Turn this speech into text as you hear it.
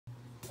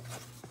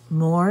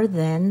More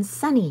Than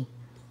Sunny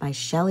by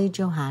Shelley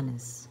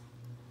Johannes.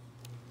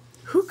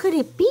 Who could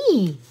it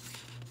be?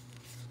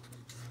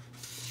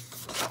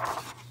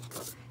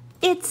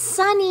 It's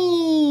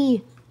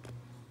sunny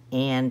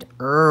and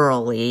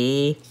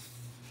early.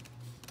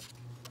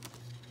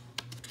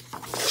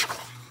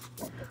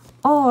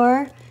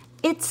 Or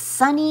it's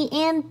sunny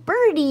and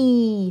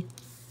birdie.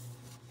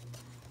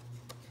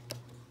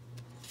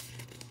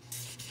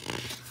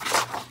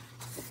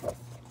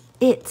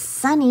 It's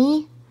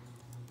sunny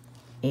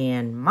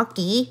and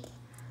mucky.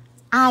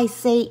 I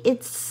say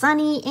it's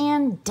sunny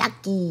and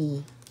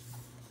ducky.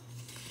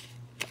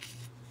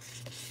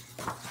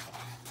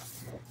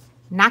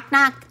 Knock,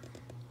 knock.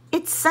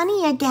 It's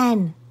sunny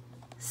again.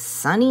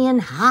 Sunny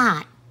and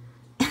hot.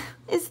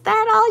 Is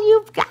that all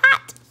you've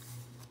got?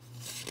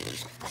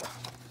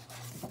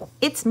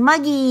 It's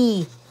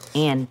muggy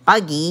and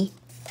buggy.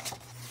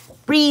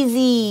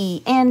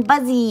 Breezy and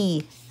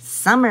buzzy.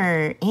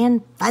 Summer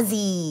and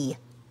fuzzy.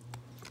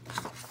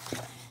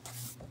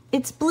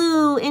 It's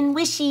blue and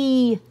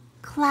wishy.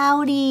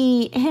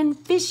 Cloudy and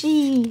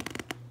fishy.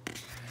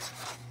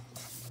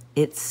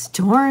 It's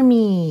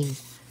stormy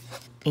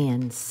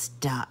and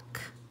stuck.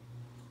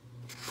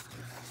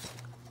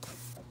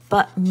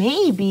 But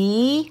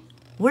maybe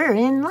we're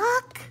in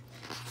luck.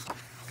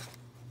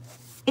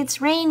 It's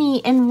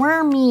rainy and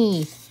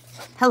wormy.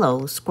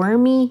 Hello,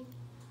 squirmy.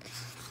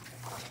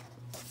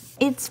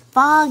 It's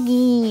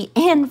foggy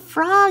and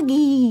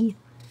froggy.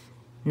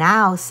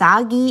 Now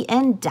soggy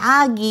and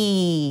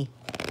doggy.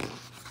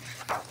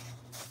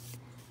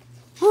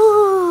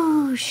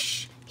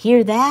 Whoosh!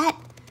 Hear that?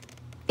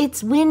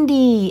 It's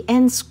windy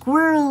and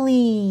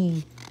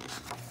squirrely.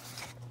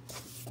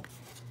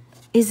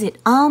 Is it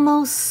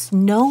almost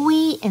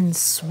snowy and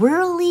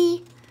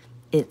swirly?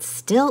 It's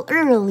still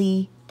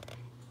early.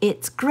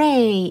 It's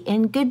gray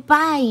and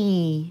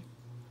goodbye.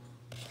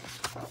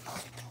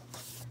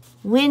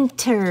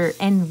 Winter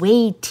and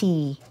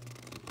weighty.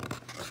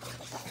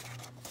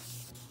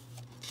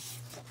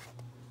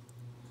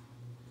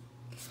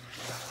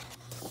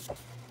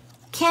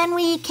 Can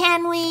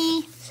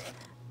we?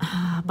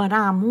 But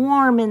I'm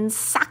warm and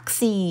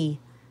socksy.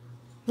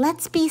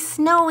 Let's be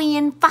snowy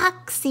and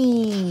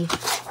foxy.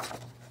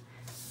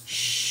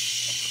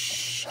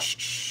 Shh.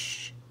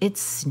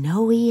 It's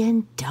snowy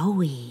and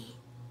doughy.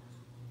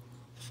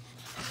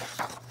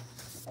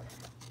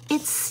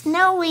 It's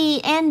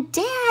snowy and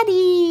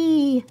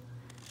daddy.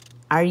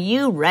 Are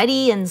you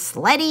ready and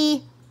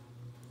sleddy?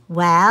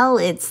 Well,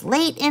 it's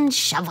late and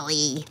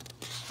shovelly.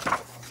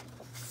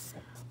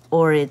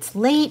 Or it's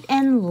late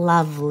and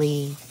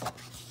lovely.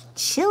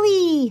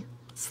 Chilly,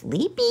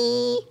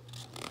 sleepy.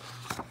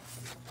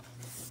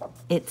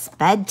 It's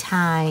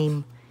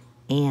bedtime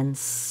and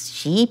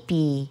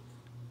sheepy.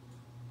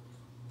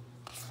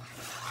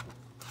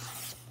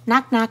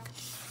 Knock, knock.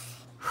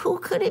 Who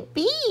could it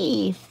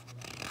be?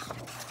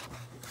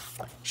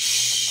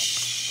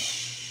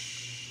 Shh.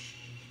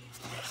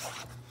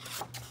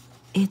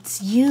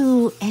 It's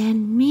you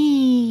and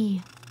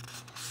me.